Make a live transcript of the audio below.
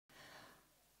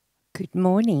Good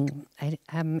morning.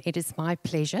 It is my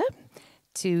pleasure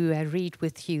to read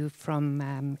with you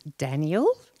from Daniel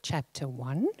chapter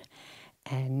 1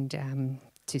 and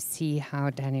to see how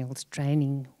Daniel's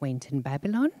training went in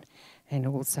Babylon and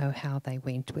also how they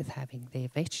went with having their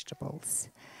vegetables.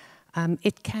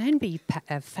 It can be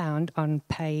found on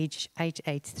page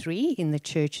 883 in the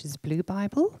church's Blue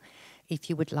Bible if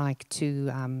you would like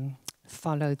to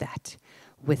follow that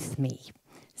with me.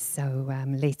 So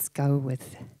let's go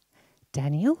with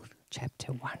Daniel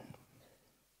chapter 1.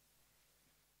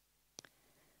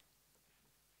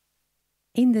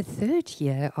 In the 3rd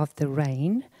year of the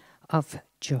reign of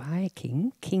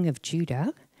Jehoiakim, king of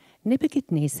Judah,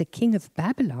 Nebuchadnezzar, king of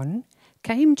Babylon,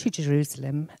 came to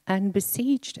Jerusalem and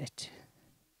besieged it.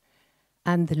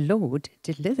 And the Lord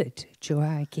delivered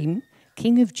Jehoiakim,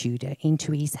 king of Judah,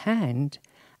 into his hand,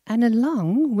 and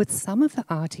along with some of the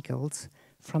articles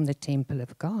from the temple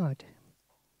of God.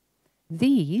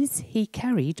 These he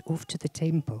carried off to the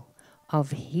temple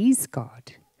of his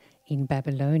God in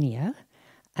Babylonia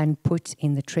and put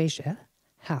in the treasure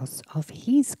house of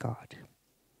his God.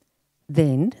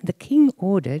 Then the king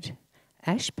ordered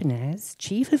Ashpenaz,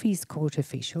 chief of his court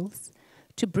officials,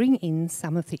 to bring in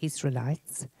some of the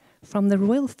Israelites from the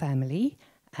royal family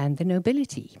and the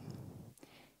nobility,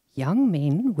 young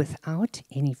men without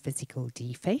any physical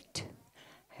defect,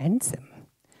 handsome,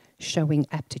 showing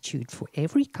aptitude for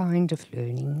every kind of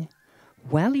learning,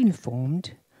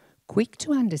 well-informed, quick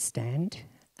to understand,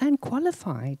 and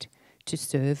qualified to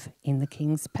serve in the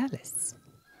king's palace.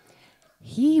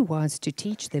 He was to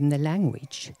teach them the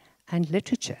language and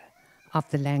literature of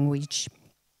the language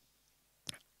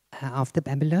of the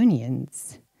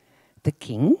Babylonians. The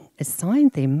king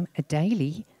assigned them a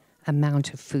daily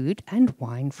amount of food and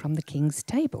wine from the king's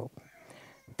table.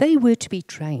 They were to be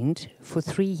trained for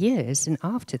 3 years, and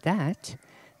after that,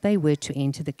 they were to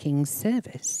enter the king's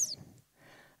service.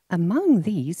 Among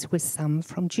these were some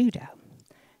from Judah: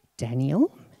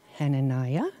 Daniel,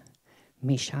 Hananiah,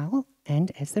 Mishael,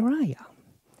 and Azariah.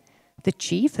 The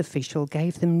chief official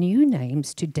gave them new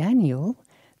names: to Daniel,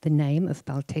 the name of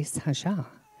Belteshazzar;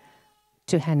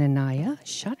 to Hananiah,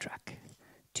 Shadrach;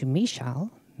 to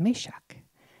Mishael, Meshach;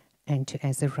 and to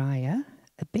Azariah,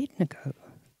 Abednego.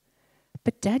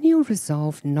 But Daniel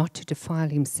resolved not to defile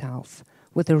himself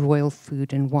with the royal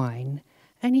food and wine,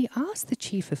 and he asked the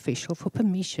chief official for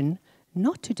permission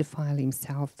not to defile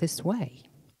himself this way.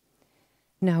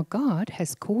 Now God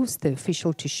has caused the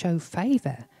official to show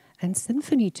favor and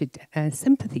sympathy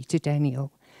to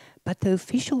Daniel, but the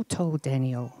official told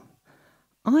Daniel,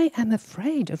 "I am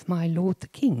afraid of my lord the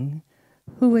king,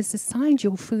 who has assigned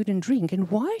your food and drink,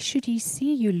 and why should he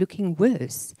see you looking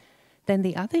worse than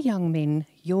the other young men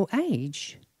your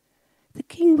age? The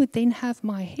king would then have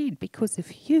my head because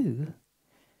of you."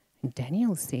 And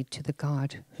Daniel said to the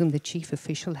guard whom the chief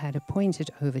official had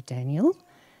appointed over Daniel,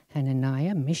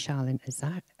 Hananiah, Mishael,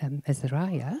 and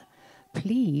Azariah,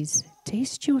 "Please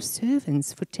test your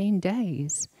servants for 10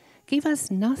 days. Give us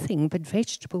nothing but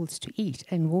vegetables to eat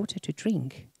and water to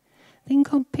drink. Then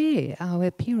compare our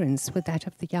appearance with that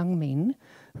of the young men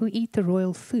who eat the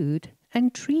royal food,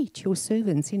 and treat your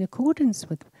servants in accordance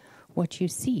with what you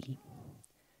see."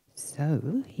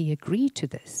 So he agreed to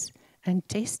this and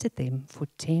tested them for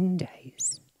 10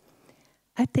 days.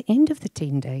 At the end of the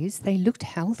 10 days, they looked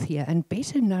healthier and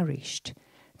better nourished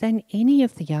than any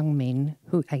of the young men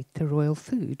who ate the royal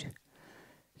food.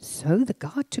 So the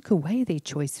guard took away their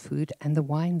choice food and the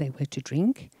wine they were to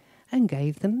drink and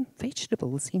gave them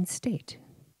vegetables instead.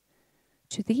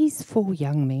 To these 4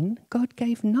 young men, God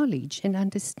gave knowledge and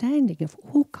understanding of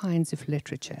all kinds of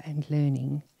literature and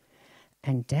learning.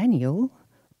 And Daniel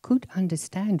could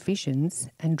understand visions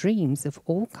and dreams of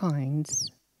all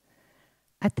kinds.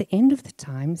 At the end of the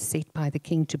time set by the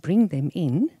king to bring them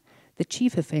in, the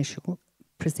chief official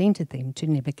presented them to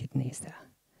Nebuchadnezzar.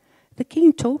 The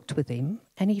king talked with them,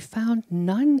 and he found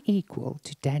none equal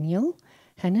to Daniel,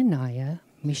 Hananiah,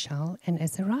 Mishael, and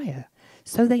Azariah.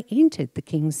 So they entered the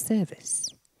king's service.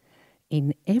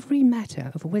 In every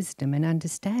matter of wisdom and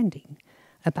understanding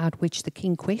about which the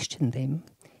king questioned them,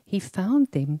 he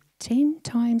found them 10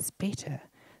 times better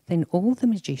than all the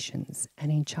magicians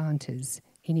and enchanters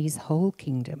in his whole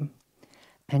kingdom.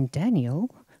 And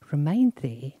Daniel remained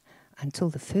there until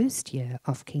the 1st year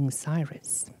of King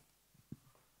Cyrus.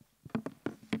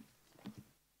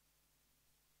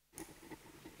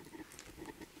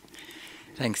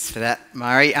 Thanks for that,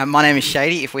 Mari. My name is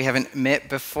Shady. If we haven't met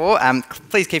before,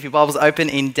 please keep your Bibles open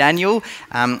in Daniel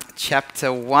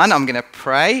chapter 1. I'm going to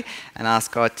pray and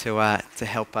ask God to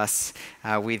help us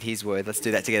with his word. Let's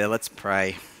do that together. Let's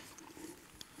pray.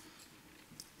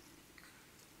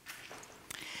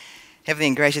 Heavenly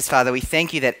and gracious Father, we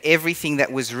thank you that everything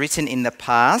that was written in the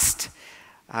past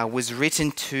was written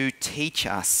to teach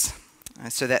us,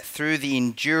 so that through the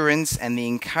endurance and the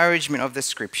encouragement of the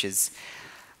Scriptures,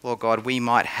 Lord God, we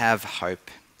might have hope.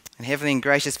 And Heavenly and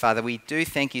gracious Father, we do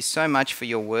thank you so much for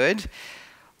your word.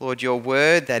 Lord, your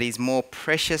word that is more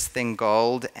precious than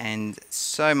gold and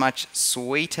so much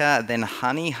sweeter than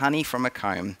honey from a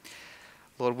comb.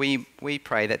 Lord, we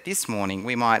pray that this morning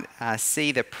we might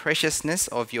see the preciousness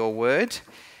of your word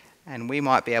and we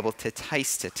might be able to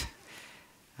taste it.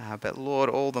 But Lord,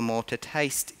 all the more to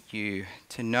taste you,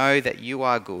 to know that you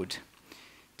are good,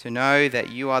 to know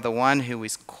that you are the one who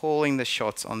is calling the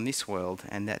shots on this world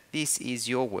and that this is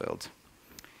your world.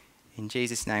 In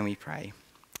Jesus' name we pray.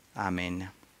 Amen.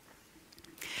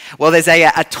 Well, there's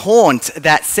a taunt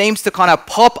that seems to kind of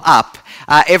pop up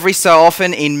every so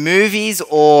often in movies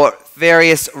or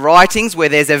various writings where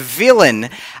there's a villain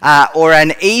or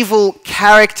an evil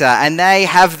character and they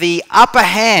have the upper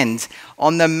hand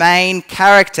on the main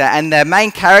character. And the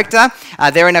main character,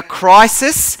 they're in a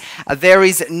crisis, there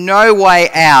is no way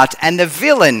out, and the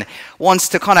villain wants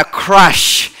to kind of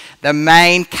crush the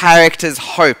main character's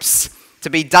hopes, to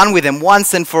be done with him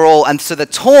once and for all. And so the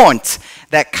taunt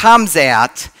that comes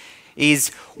out is,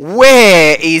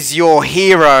 where is your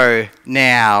hero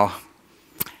now?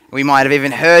 We might have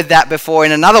even heard that before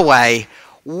in another way.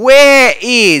 Where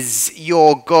is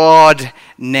your God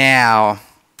now?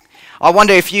 I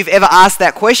wonder if you've ever asked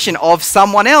that question of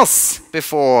someone else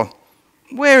before.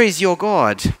 Where is your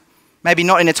God? Maybe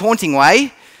not in a taunting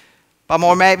way, but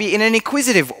more maybe in an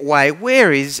inquisitive way.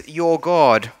 Where is your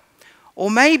God?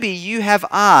 Or maybe you have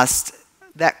asked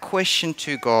that question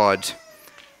to God.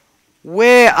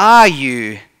 Where are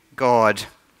you, God?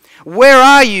 Where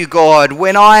are you, God,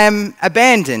 when I am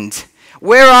abandoned?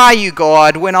 Where are you,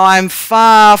 God, when I am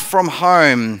far from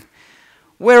home?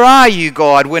 Where are you,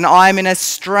 God, when I am in a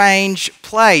strange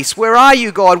place? Where are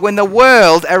you, God, when the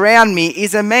world around me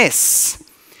is a mess?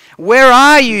 Where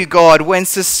are you, God, when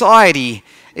society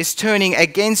is turning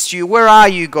against you? Where are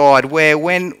you, God,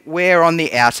 when we're on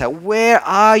the outer? Where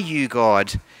are you,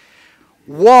 God?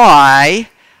 Why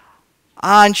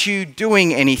aren't you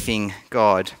doing anything,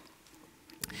 God?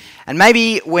 And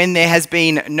maybe when there has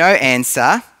been no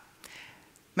answer,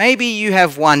 maybe you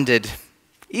have wondered,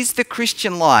 is the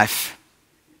Christian life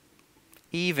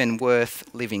even worth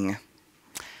living?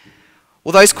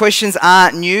 Well, those questions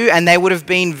aren't new, and they would have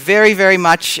been very, very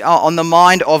much on the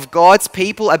mind of God's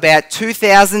people about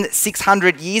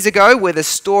 2,600 years ago, where the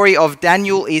story of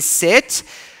Daniel is set.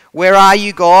 Where are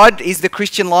you, God? Is the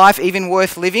Christian life even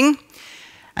worth living?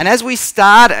 And as we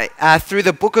start through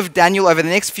the book of Daniel over the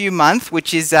next few months,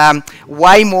 which is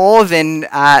way more than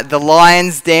the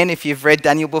lion's den, if you've read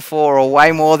Daniel before, or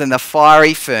way more than the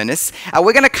fiery furnace,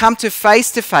 we're going to come to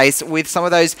face with some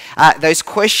of those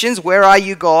questions. Where are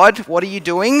you, God? What are you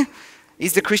doing?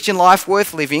 Is the Christian life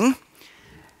worth living?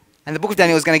 And the book of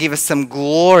Daniel is going to give us some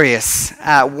glorious,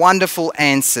 wonderful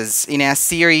answers in our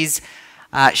series,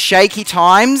 Shaky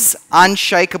Times,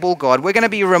 Unshakable God. We're going to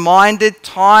be reminded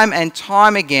time and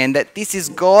time again that this is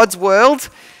God's world.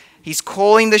 He's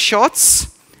calling the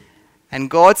shots. And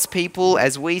God's people,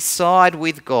 as we side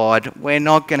with God, we're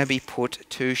not going to be put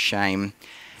to shame.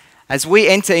 As we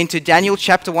enter into Daniel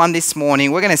chapter 1 this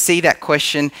morning, we're going to see that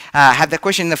question, have that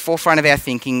question in the forefront of our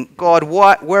thinking. God,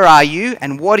 where are you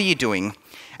and what are you doing?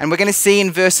 And we're going to see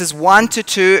in verses 1 to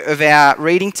 2 of our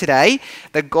reading today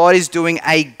that God is doing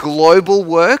a global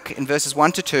work in verses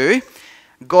 1 to 2.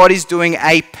 God is doing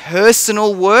a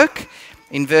personal work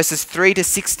in verses 3 to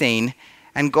 16.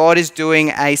 And God is doing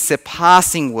a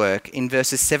surpassing work in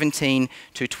verses 17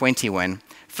 to 21.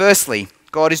 Firstly,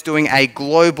 God is doing a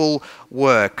global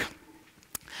work.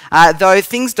 Though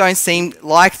things don't seem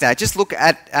like that, just look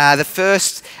at the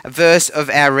first verse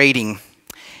of our reading.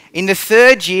 In the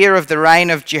 3rd year of the reign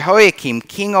of Jehoiakim,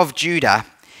 king of Judah,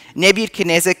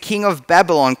 Nebuchadnezzar, king of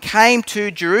Babylon, came to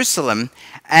Jerusalem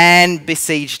and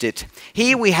besieged it.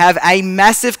 Here we have a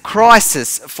massive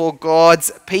crisis for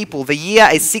God's people. The year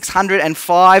is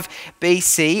 605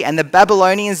 BC, and the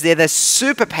Babylonians, they're the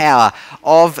superpower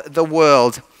of the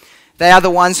world. They are the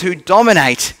ones who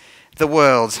dominate the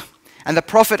world. And the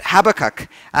prophet Habakkuk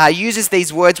uses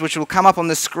these words, which will come up on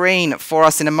the screen for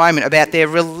us in a moment, about their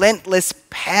relentless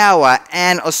power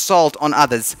and assault on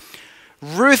others.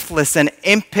 Ruthless and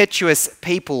impetuous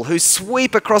people who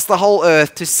sweep across the whole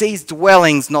earth to seize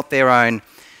dwellings not their own.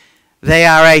 They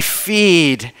are a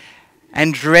feared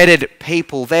and dreaded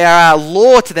people. They are a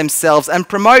law to themselves and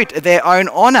promote their own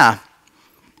honor.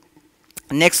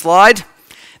 Next slide.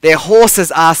 Their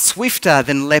horses are swifter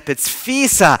than leopards,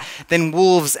 fiercer than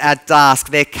wolves at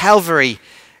dusk. Their cavalry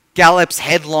gallops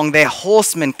headlong. Their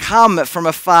horsemen come from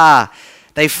afar.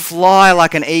 They fly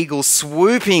like an eagle,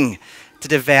 swooping to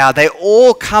devour. They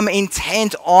all come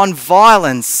intent on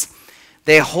violence.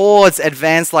 Their hordes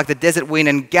advance like the desert wind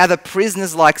and gather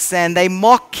prisoners like sand. They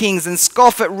mock kings and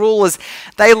scoff at rulers.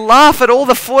 They laugh at all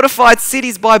the fortified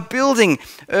cities. By building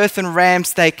earthen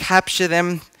ramps, they capture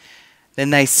them. Then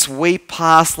they sweep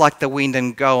past like the wind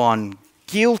and go on.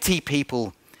 Guilty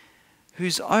people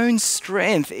whose own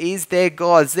strength is their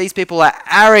gods. These people are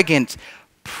arrogant,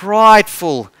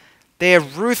 prideful. They're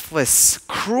ruthless,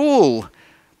 cruel,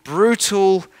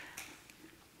 brutal,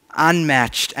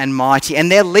 unmatched and mighty.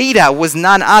 And their leader was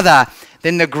none other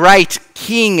than the great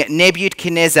King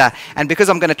Nebuchadnezzar. And because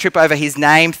I'm going to trip over his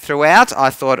name throughout, I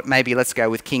thought maybe let's go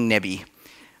with King Nebi.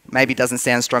 Maybe it doesn't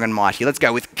sound strong and mighty. Let's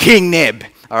go with King Neb.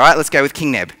 All right, let's go with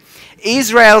King Neb.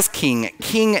 Israel's king,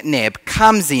 King Neb,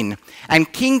 comes in,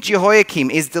 and King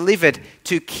Jehoiakim is delivered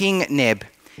to King Neb.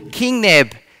 King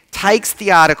Neb takes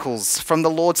the articles from the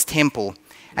Lord's temple,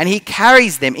 and he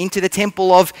carries them into the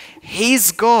temple of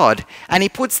his God, and he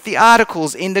puts the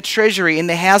articles in the treasury in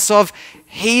the house of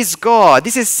his God.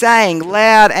 This is saying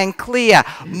loud and clear,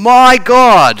 my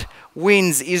God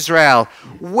wins Israel.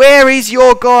 Where is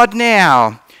your God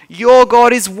now? Your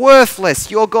God is worthless.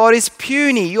 Your God is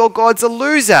puny. Your God's a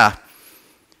loser.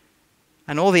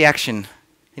 And all the action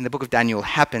in the book of Daniel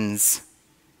happens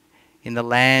in the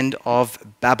land of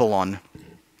Babylon.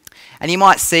 And you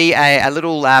might see a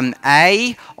little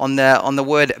A on the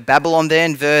word Babylon there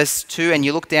in verse 2, and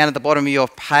you look down at the bottom of your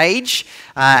page,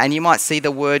 and you might see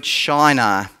the word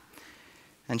Shinar.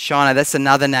 And Shinar, that's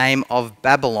another name of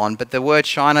Babylon, but the word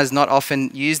Shinar is not often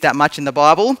used that much in the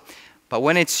Bible, but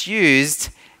when it's used,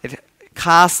 it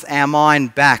casts our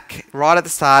mind back right at the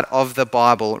start of the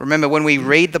Bible. Remember, when we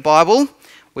read the Bible,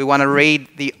 we want to read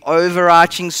the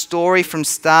overarching story from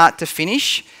start to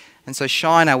finish. And so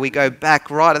Shinar, we go back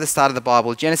right at the start of the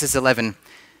Bible, Genesis 11.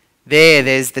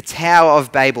 There's the Tower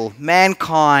of Babel,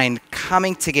 mankind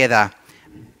coming together,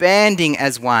 banding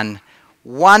as one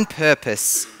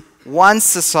purpose, one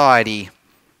society.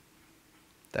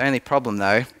 The only problem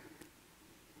though,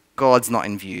 God's not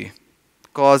in view.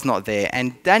 God's not there.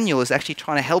 And Daniel is actually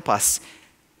trying to help us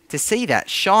to see that.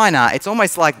 Shinar, it's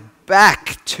almost like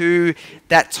back to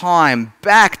that time,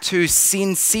 back to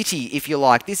Sin City, if you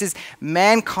like. This is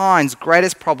mankind's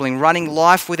greatest problem, running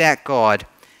life without God.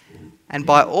 And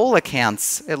by all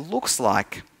accounts, it looks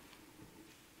like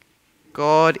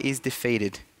God is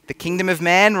defeated. The kingdom of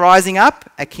man rising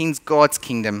up against God's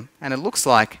kingdom. And it looks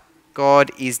like God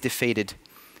is defeated.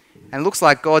 And it looks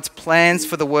like God's plans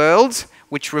for the world,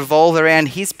 which revolve around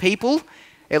his people,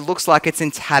 it looks like it's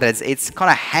in tatters. It's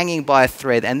kind of hanging by a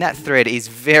thread, and that thread is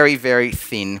very, very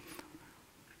thin.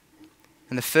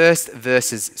 And the first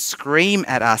verses scream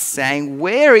at us saying,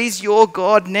 where is your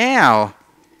God now?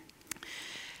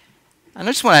 And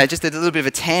I just want to, just a little bit of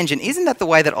a tangent. Isn't that the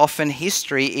way that often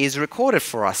history is recorded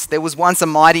for us? There was once a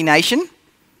mighty nation.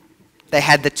 They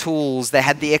had the tools, they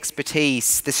had the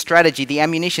expertise, the strategy, the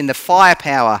ammunition, the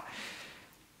firepower.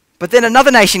 But then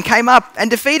another nation came up and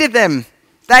defeated them.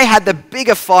 They had the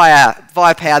bigger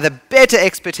firepower, the better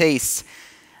expertise,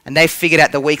 and they figured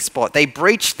out the weak spot. They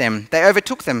breached them. They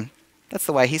overtook them. That's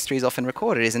the way history is often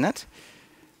recorded, isn't it?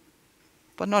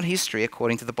 But not history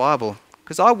according to the Bible.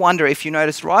 Because I wonder if you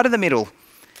notice right in the middle,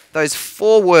 those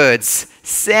 4 words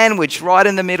sandwiched right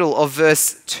in the middle of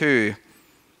verse 2.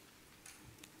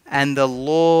 And the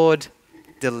Lord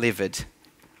delivered,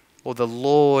 or the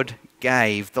Lord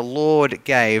gave. The Lord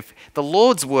gave. The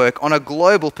Lord's work on a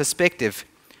global perspective.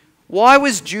 Why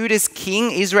was Judah's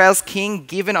king, Israel's king,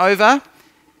 given over?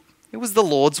 It was the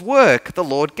Lord's work. The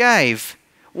Lord gave.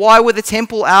 Why were the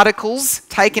temple articles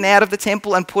taken out of the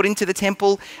temple and put into the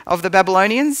temple of the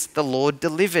Babylonians? The Lord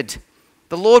delivered.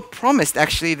 The Lord promised,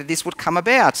 actually, that this would come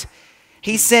about.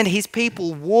 He sent his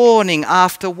people warning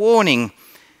after warning.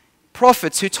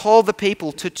 Prophets who told the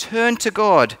people to turn to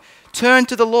God, turn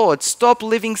to the Lord, stop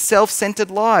living self-centered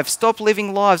lives, stop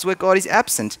living lives where God is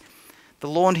absent. The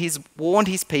Lord has warned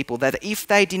his people that if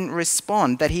they didn't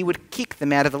respond, that he would kick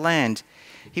them out of the land.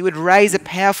 He would raise a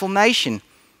powerful nation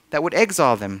that would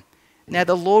exile them. Now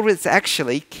the Lord is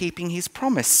actually keeping his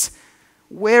promise.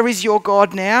 Where is your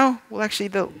God now? Well, actually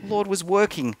the Lord was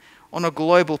working on a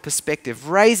global perspective,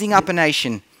 raising up a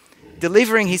nation,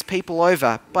 delivering his people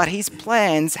over, but his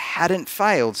plans hadn't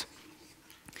failed.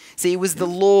 See, it was the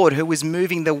Lord who was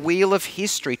moving the wheel of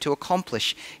history to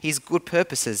accomplish his good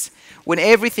purposes. When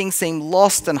everything seemed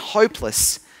lost and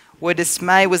hopeless, where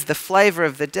dismay was the flavour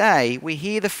of the day, we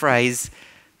hear the phrase,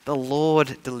 the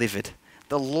Lord delivered,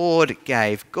 the Lord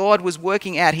gave. God was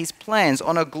working out his plans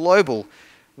on a global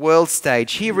world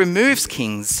stage. He removes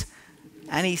kings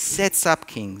and he sets up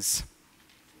kings.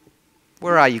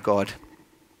 Where are you, God?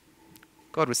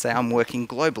 God would say, I'm working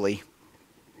globally.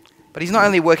 But he's not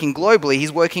only working globally,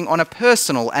 he's working on a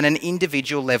personal and an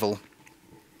individual level.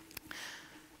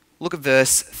 Look at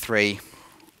verse 3.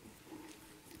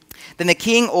 Then the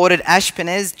king ordered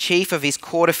Ashpenaz, chief of his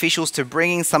court officials, to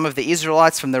bring in some of the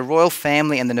Israelites from the royal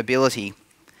family and the nobility.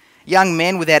 Young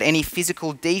men without any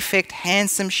physical defect,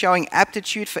 handsome, showing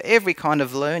aptitude for every kind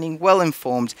of learning,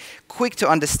 well-informed, quick to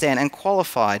understand, and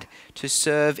qualified to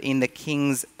serve in the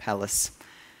king's palace.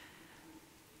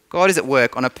 God is at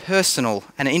work on a personal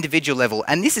and an individual level,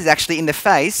 and this is actually in the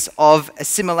face of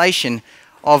assimilation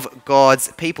of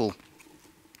God's people.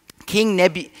 King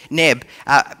Neb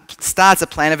starts a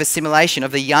plan of assimilation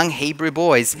of the young Hebrew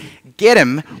boys. Get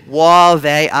them while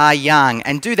they are young,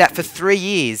 and do that for 3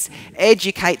 years.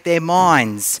 Educate their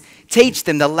minds. Teach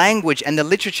them the language and the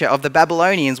literature of the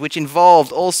Babylonians, which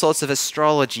involved all sorts of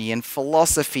astrology and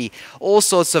philosophy, all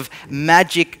sorts of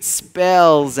magic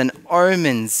spells and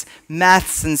omens,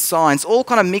 maths and science, all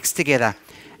kind of mixed together.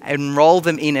 Enroll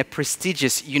them in a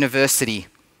prestigious university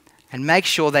and make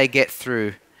sure they get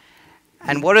through.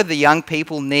 And what do the young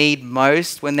people need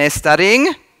most when they're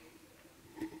studying?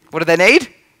 What do they need?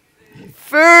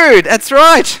 Food, that's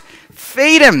right.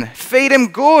 Feed them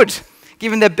good. Give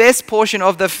them the best portion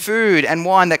of the food and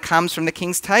wine that comes from the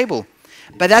king's table.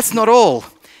 But that's not all.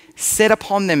 Set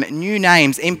upon them new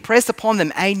names. Impress upon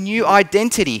them a new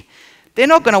identity. They're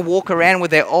not going to walk around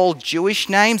with their old Jewish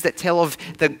names that tell of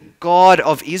the God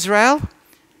of Israel.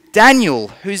 Daniel,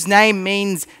 whose name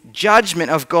means judgment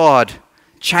of God,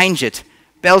 change it.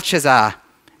 Belshazzar,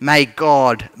 may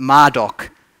God, Marduk,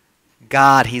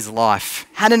 guard his life.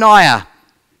 Hananiah,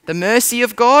 the mercy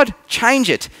of God, change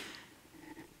it.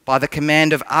 By the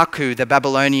command of Aku, the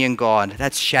Babylonian god,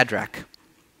 that's Shadrach.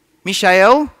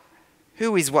 Mishael,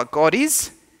 who is what God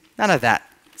is? None of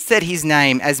that. Set his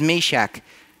name as Meshach,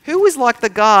 who is like the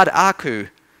god Aku.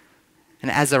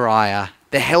 And Azariah,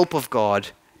 the help of God.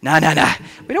 No,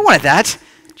 we don't want that.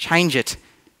 Change it.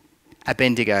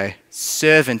 Abednego,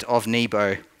 servant of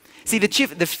Nebo. See, the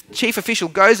chief official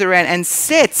goes around and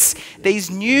sets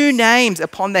these new names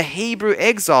upon the Hebrew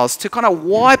exiles to kind of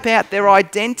wipe out their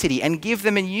identity and give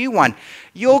them a new one.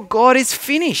 Your God is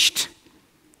finished.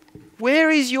 Where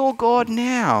is your God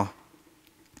now?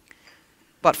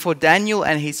 But for Daniel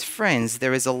and his friends,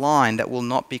 there is a line that will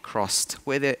not be crossed,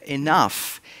 where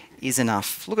enough is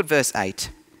enough. Look at verse 8.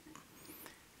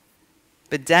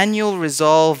 But Daniel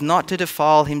resolved not to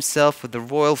defile himself with the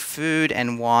royal food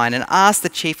and wine, and asked the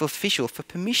chief official for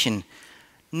permission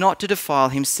not to defile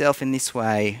himself in this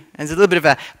way. And there's a little bit of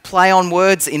a play on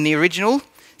words in the original.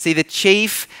 See, the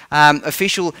chief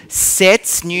official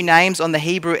sets new names on the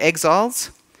Hebrew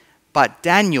exiles, but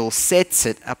Daniel sets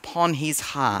it upon his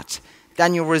heart.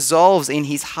 Daniel resolves in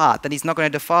his heart that he's not going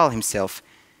to defile himself.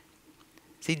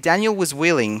 See, Daniel was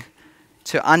willing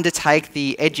to undertake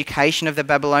the education of the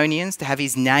Babylonians, to have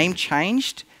his name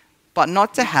changed, but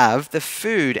not to have the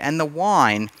food and the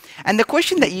wine. And the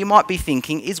question that you might be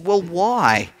thinking is, well,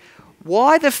 why?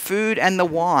 Why the food and the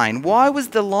wine? Why was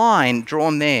the line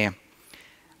drawn there?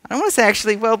 I want to say,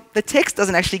 actually, well, the text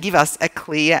doesn't actually give us a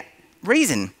clear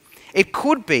reason. It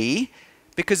could be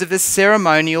because of the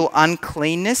ceremonial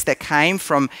uncleanness that came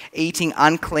from eating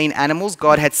unclean animals.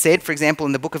 God had said, for example,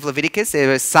 in the book of Leviticus, there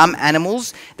were some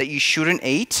animals that you shouldn't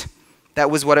eat.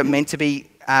 That was what it meant to be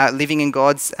living in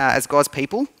as God's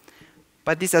people.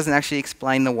 But this doesn't actually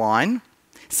explain the wine.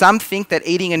 Some think that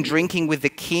eating and drinking with the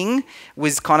king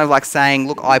was kind of like saying,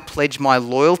 look, I pledge my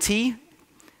loyalty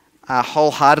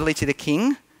wholeheartedly to the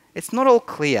king. It's not all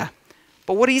clear.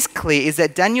 But what is clear is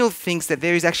that Daniel thinks that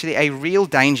there is actually a real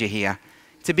danger here,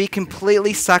 to be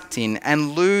completely sucked in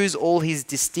and lose all his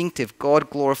distinctive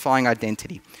God-glorifying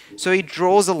identity. So he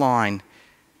draws a line.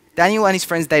 Daniel and his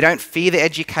friends, they don't fear the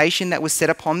education that was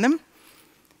set upon them.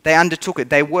 They undertook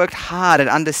it. They worked hard at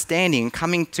understanding and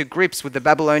coming to grips with the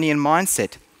Babylonian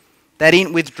mindset. They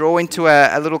didn't withdraw into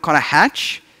a little kind of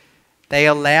hatch. They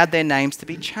allowed their names to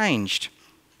be changed.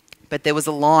 But there was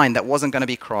a line that wasn't going to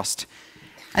be crossed.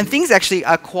 And things actually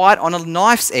are quite on a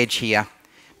knife's edge here,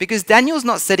 because Daniel's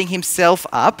not setting himself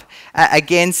up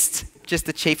against just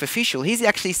the chief official. He's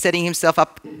actually setting himself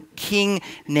up King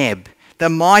Neb, the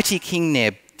mighty King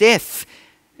Neb. Death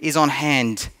is on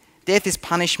hand. Death is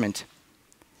punishment.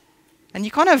 And you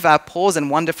kind of pause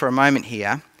and wonder for a moment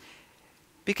here,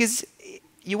 because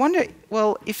you wonder,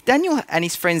 well, if Daniel and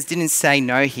his friends didn't say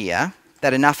no here,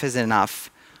 that enough is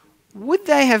enough, would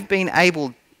they have been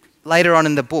able later on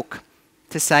in the book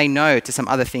to say no to some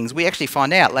other things? We actually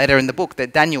find out later in the book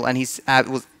that Daniel and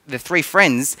the three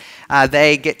friends,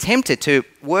 they get tempted to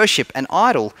worship an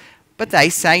idol, but they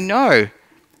say no,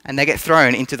 and they get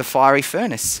thrown into the fiery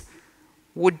furnace.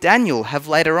 Would Daniel have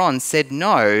later on said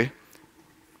no,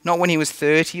 not when he was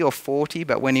 30 or 40,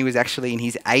 but when he was actually in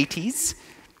his 80s?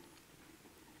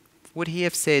 Would he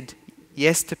have said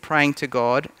yes to praying to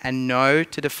God and no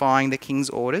to defying the king's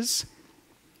orders?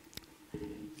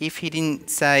 If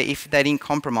they didn't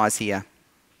compromise here?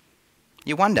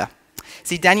 You wonder.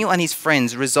 See, Daniel and his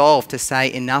friends resolved to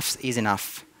say enough is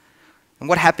enough. And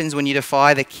what happens when you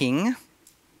defy the king?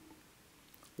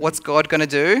 What's God going to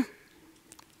do?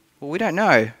 Well, we don't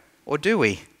know. Or do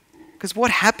we? Because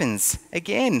what happens?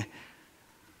 Again,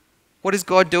 what is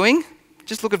God doing?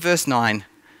 Just look at verse 9.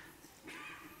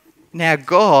 Now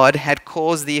God had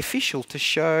caused the official to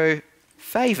show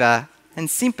favour and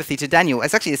sympathy to Daniel.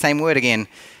 It's actually the same word again.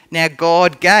 Now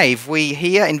God gave. We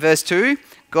hear in verse 2,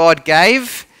 God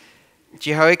gave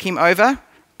Jehoiakim over.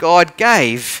 God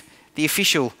gave the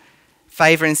official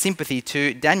favour and sympathy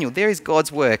to Daniel. There is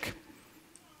God's work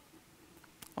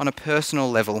on a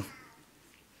personal level.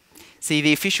 See,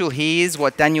 the official hears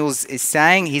what Daniel is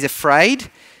saying. He's afraid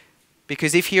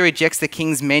because if he rejects the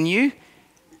king's menu,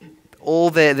 all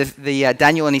the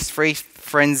Daniel and his three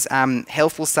friends'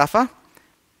 health will suffer.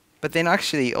 But then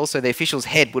actually also the official's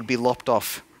head would be lopped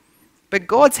off. But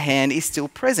God's hand is still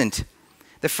present.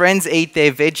 The friends eat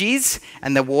their veggies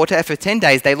and the water, and for 10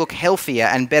 days they look healthier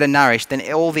and better nourished than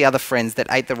all the other friends that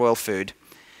ate the royal food.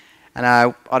 And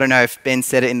I don't know if Ben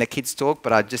said it in the kids' talk,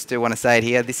 but I just do want to say it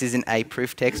here. This isn't a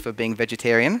proof text for being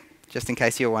vegetarian, just in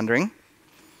case you're wondering.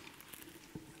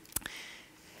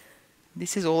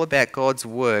 This is all about God's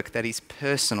work that is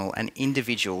personal and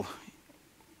individual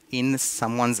in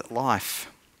someone's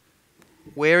life.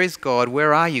 Where is God?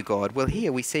 Where are you, God? Well,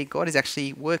 here we see God is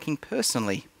actually working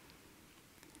personally.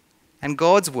 And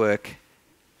God's work,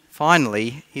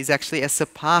 finally, is actually a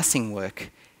surpassing work.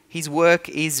 His work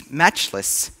is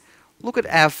matchless. Look at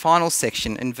our final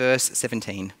section in verse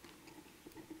 17.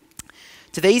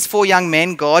 To these four young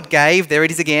men, God gave, there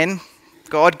it is again,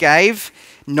 God gave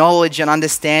knowledge and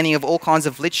understanding of all kinds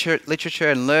of literature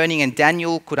and learning, and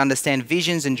Daniel could understand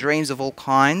visions and dreams of all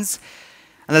kinds.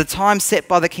 And at the time set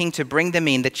by the king to bring them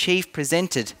in, the chief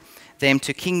presented them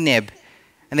to King Neb.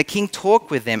 And the king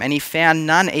talked with them, and he found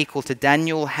none equal to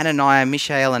Daniel, Hananiah,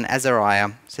 Mishael, and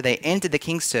Azariah. So they entered the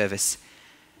king's service.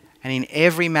 And in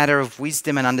every matter of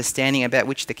wisdom and understanding about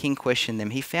which the king questioned them,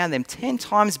 he found them 10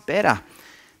 times better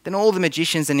than all the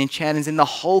magicians and enchanters in the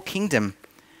whole kingdom.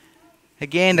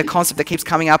 Again, the concept that keeps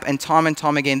coming up and time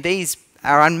again, these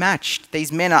are unmatched.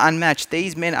 These men are unmatched.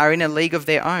 These men are in a league of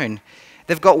their own.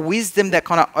 They've got wisdom that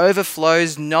kind of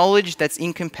overflows, knowledge that's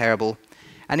incomparable.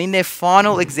 And in their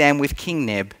final exam with King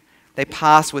Neb, they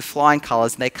pass with flying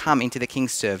colours and they come into the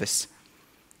king's service.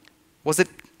 Was it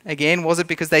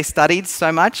because they studied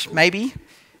so much? Maybe.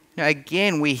 No,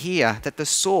 again, we hear that the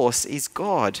source is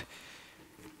God.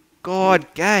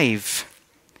 God gave.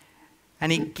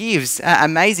 And he gives,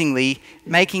 amazingly,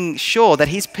 making sure that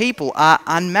his people are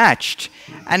unmatched.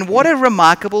 And what a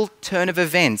remarkable turn of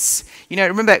events. You know,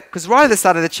 remember, because right at the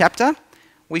start of the chapter,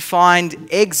 we find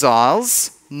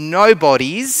exiles,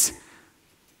 nobodies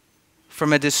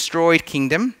from a destroyed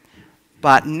kingdom.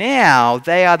 But now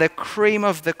they are the cream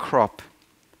of the crop,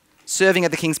 serving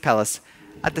at the king's palace.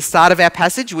 At the start of our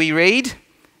passage, we read,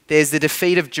 there's the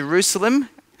defeat of Jerusalem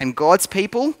and God's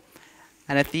people.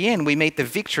 And at the end, we meet the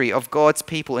victory of God's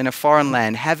people in a foreign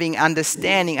land, having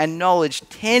understanding and knowledge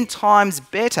 10 times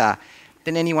better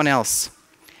than anyone else.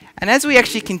 And as we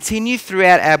actually continue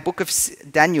throughout our book of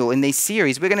Daniel in these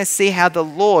series, we're going to see how the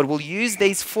Lord will use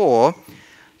these four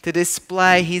to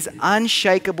display his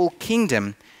unshakable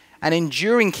kingdom, an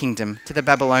enduring kingdom to the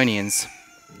Babylonians.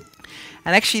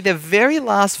 And actually, the very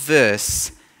last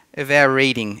verse of our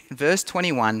reading, verse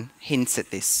 21, hints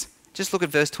at this. Just look at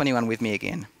verse 21 with me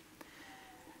again.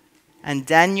 And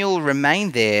Daniel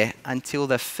remained there until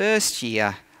the first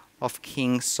year of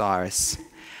King Cyrus.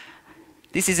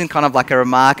 This isn't kind of like a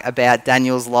remark about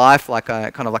Daniel's life, like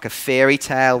a fairy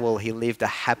tale. Well, he lived a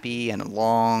happy and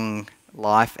long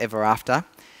life ever after.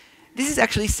 This is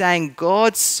actually saying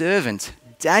God's servant,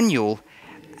 Daniel,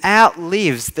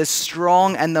 outlives the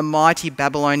strong and the mighty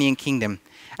Babylonian kingdom.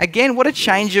 Again, what a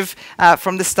change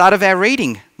from the start of our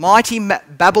reading. Mighty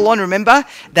Babylon, remember?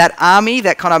 That army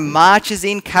that kind of marches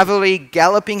in, cavalry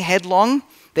galloping headlong,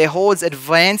 their hordes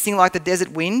advancing like the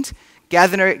desert wind,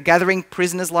 gathering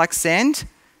prisoners like sand.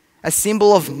 A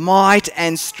symbol of might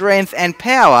and strength and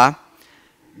power.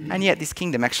 And yet this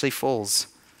kingdom actually falls.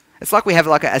 It's like we have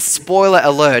like a spoiler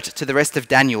alert to the rest of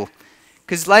Daniel.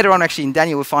 Because later on actually in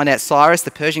Daniel we'll find out Cyrus, the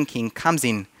Persian king, comes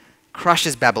in,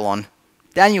 crushes Babylon,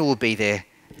 Daniel will be there.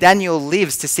 Daniel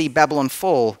lives to see Babylon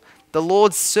fall. The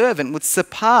Lord's servant would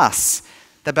surpass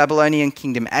the Babylonian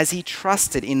kingdom as he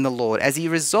trusted in the Lord, as he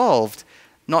resolved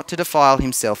not to defile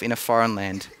himself in a foreign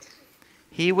land.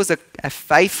 He was a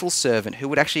faithful servant who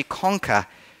would actually conquer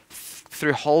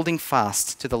through holding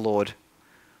fast to the Lord.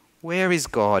 Where is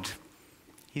God?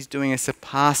 He's doing a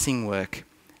surpassing work.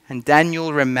 And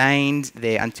Daniel remained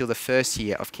there until the first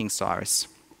year of King Cyrus.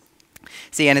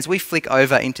 See, and as we flick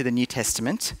over into the New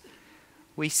Testament,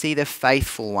 we see the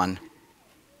faithful one,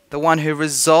 the one who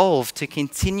resolved to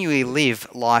continually live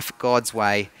life God's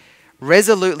way,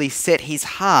 resolutely set his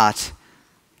heart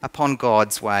upon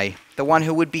God's way, the one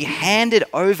who would be handed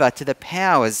over to the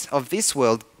powers of this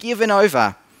world, given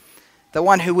over, the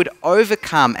one who would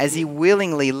overcome as he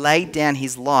willingly laid down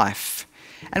his life.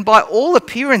 And by all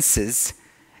appearances,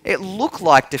 it looked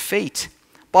like defeat.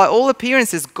 By all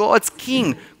appearances, God's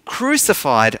king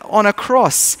crucified on a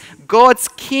cross, God's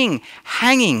king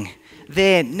hanging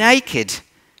there naked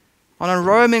on a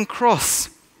Roman cross.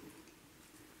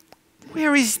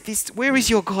 Where is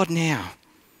your God now?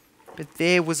 But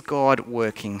there was God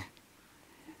working.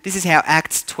 This is how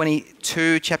Acts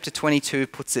 22, chapter 22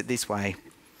 puts it this way.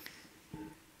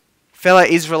 Fellow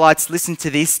Israelites, listen to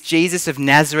this. Jesus of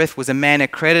Nazareth was a man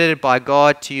accredited by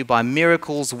God to you by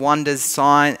miracles, wonders,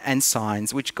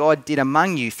 signs, which God did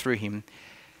among you through him,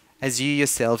 as you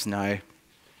yourselves know.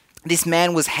 This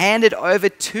man was handed over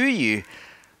to you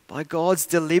by God's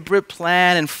deliberate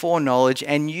plan and foreknowledge,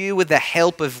 and you, with the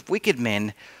help of wicked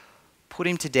men, put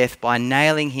him to death by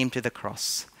nailing him to the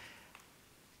cross.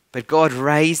 But God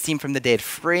raised him from the dead,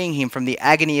 freeing him from the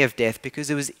agony of death, because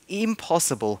it was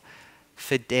impossible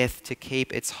for death to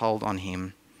keep its hold on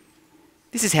him.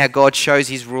 This is how God shows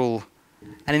his rule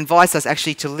and invites us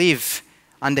actually to live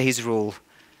under his rule.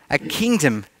 A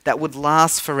kingdom that would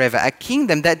last forever. A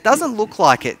kingdom that doesn't look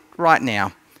like it right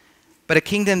now, but a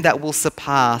kingdom that will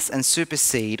surpass and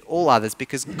supersede all others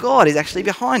because God is actually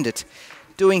behind it,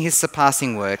 doing his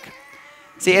surpassing work.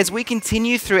 See, as we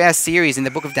continue through our series in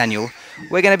the book of Daniel,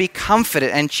 we're going to be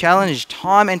comforted and challenged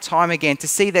time and time again to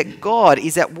see that God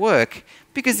is at work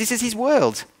because this is his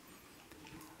world.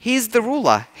 He's the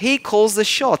ruler. He calls the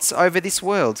shots over this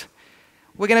world.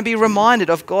 We're going to be reminded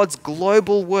of God's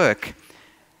global work.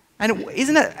 And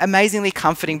isn't it amazingly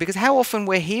comforting? Because how often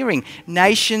we're hearing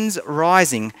nations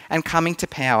rising and coming to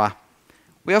power.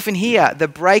 We often hear the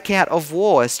breakout of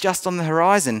wars just on the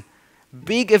horizon.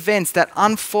 Big events that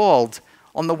unfold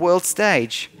on the world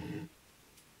stage.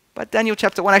 But Daniel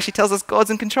chapter 1 actually tells us God's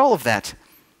in control of that.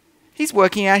 He's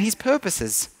working out his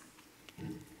purposes.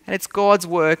 And it's God's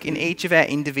work in each of our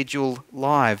individual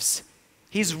lives.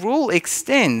 His rule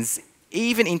extends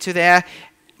even into the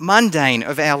mundane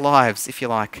of our lives, if you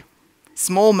like.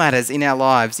 Small matters in our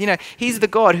lives. You know, he's the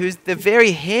God who's the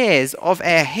very hairs of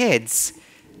our heads.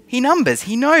 He numbers,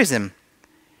 he knows them.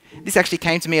 This actually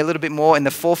came to me a little bit more in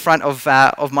the forefront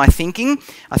of my thinking.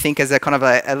 I think as a kind of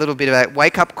a little bit of a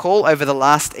wake-up call over the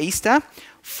last Easter.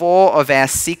 4 of our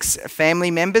 6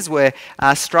 family members were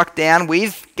struck down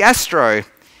with gastro.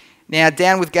 Now,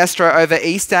 down with gastro over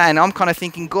Easter, and I'm kind of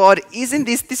thinking, God, isn't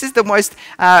this is the most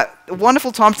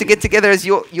wonderful time to get together as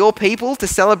your people to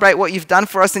celebrate what you've done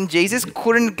for us in Jesus?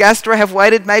 Couldn't gastro have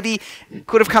waited? Maybe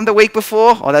could have come the week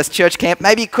before. Oh, that's church camp.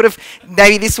 Maybe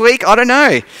this week. I don't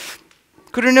know.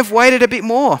 Couldn't have waited a bit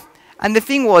more. And the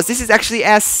thing was, this is actually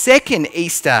our second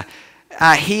Easter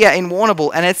here in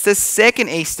Warrnambool, and it's the second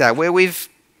Easter where we've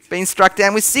been struck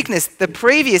down with sickness. The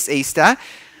previous Easter,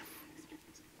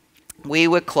 we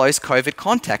were close COVID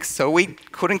contacts, so we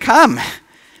couldn't come.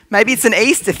 Maybe it's an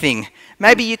Easter thing.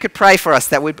 Maybe you could pray for us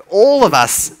that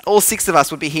all 6 of us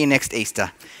would be here next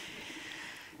Easter.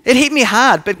 It hit me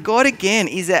hard, but God again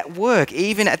is at work,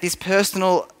 even at this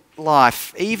personal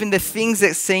life, even the things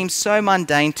that seem so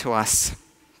mundane to us.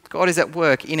 God is at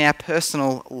work in our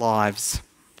personal lives.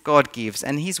 God gives,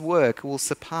 and his work will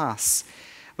surpass.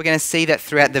 We're going to see that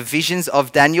throughout the visions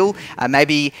of Daniel.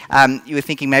 Maybe you were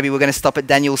thinking maybe we're going to stop at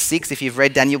Daniel 6. If you've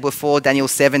read Daniel before, Daniel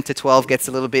 7 to 12 gets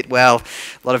a little bit, a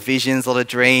lot of visions, a lot of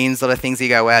dreams, a lot of things you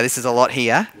go, wow, this is a lot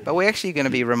here. But we're actually going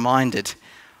to be reminded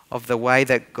of the way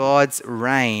that God's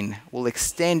reign will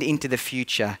extend into the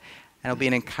future, and it'll be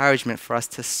an encouragement for us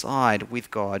to side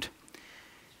with God.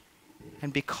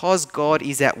 And because God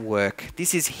is at work,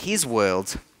 this is his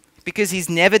world, because he's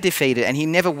never defeated and he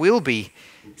never will be.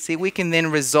 See, we can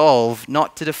then resolve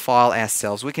not to defile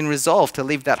ourselves. We can resolve to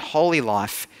live that holy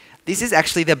life. This is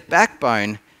actually the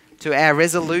backbone to our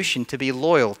resolution to be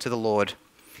loyal to the Lord.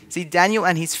 See, Daniel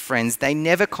and his friends, they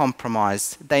never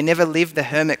compromised. They never lived the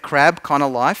hermit crab kind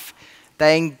of life.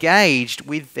 They engaged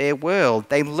with their world.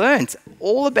 They learnt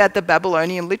all about the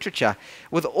Babylonian literature,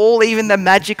 with even the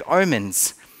magic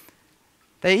omens.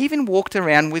 They even walked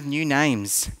around with new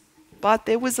names. But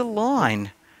there was a line.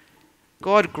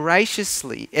 Daniel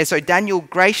graciously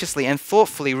and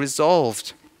thoughtfully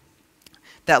resolved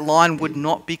that line would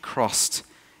not be crossed.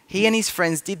 He and his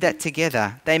friends did that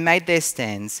together. They made their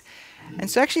stands. And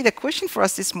so actually the question for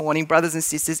us this morning, brothers and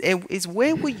sisters, is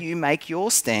where will you make your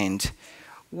stand?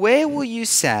 Where will you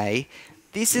say,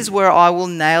 this is where I will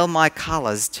nail my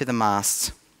colours to the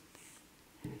mast?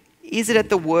 Is it at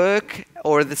the work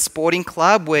or the sporting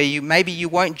club where maybe you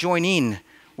won't join in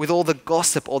with all the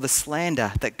gossip or the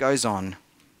slander that goes on?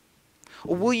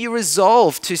 Or will you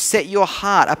resolve to set your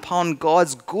heart upon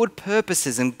God's good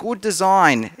purposes and good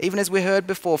design, even as we heard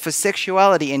before, for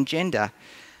sexuality and gender,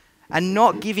 and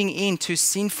not giving in to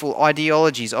sinful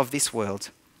ideologies of this world?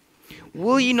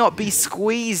 Will you not be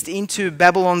squeezed into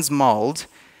Babylon's mold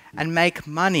and make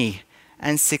money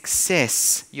and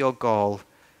success your goal?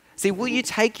 See, will you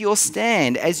take your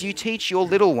stand as you teach your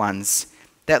little ones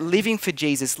that living for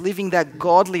Jesus, living that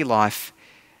godly life,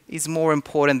 is more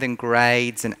important than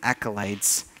grades and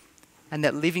accolades, and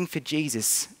that living for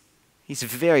Jesus is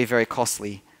very, very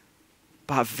costly,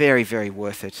 but very, very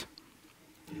worth it?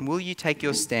 And will you take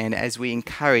your stand as we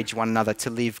encourage one another to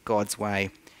live God's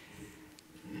way?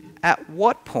 At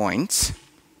what point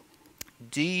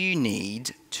do you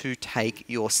need to take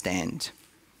your stand?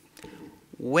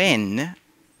 When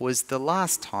was the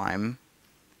last time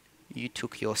you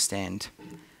took your stand?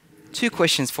 Two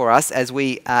questions for us as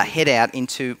we head out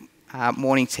into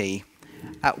morning tea.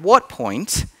 At what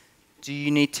point do you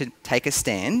need to take a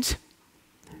stand?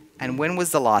 And when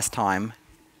was the last time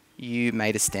you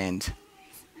made a stand?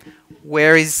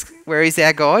 Where is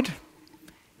our God?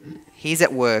 He's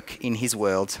at work in his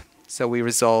world, so we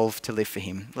resolve to live for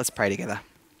him. Let's pray together.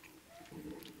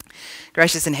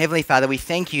 Gracious and Heavenly Father, we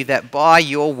thank you that by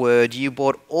your word you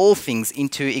brought all things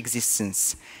into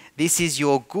existence. This is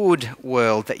your good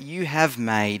world that you have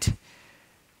made.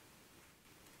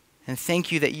 And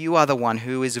thank you that you are the one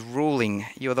who is ruling.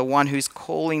 You're the one who's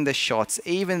calling the shots,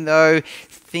 even though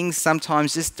things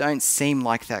sometimes just don't seem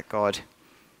like that, God.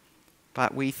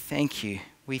 But we thank you.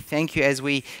 We thank you as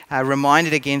we are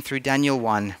reminded again through Daniel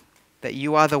 1 that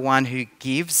you are the one who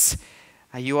gives.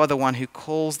 You are the one who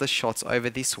calls the shots over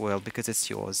this world because it's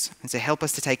yours. And so help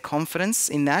us to take confidence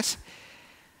in that.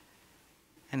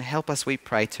 And help us, we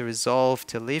pray, to resolve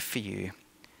to live for you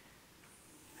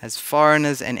as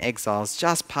foreigners and exiles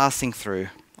just passing through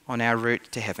on our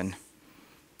route to heaven.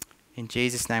 In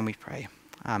Jesus' name we pray.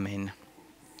 Amen.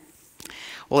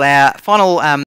 Well, our final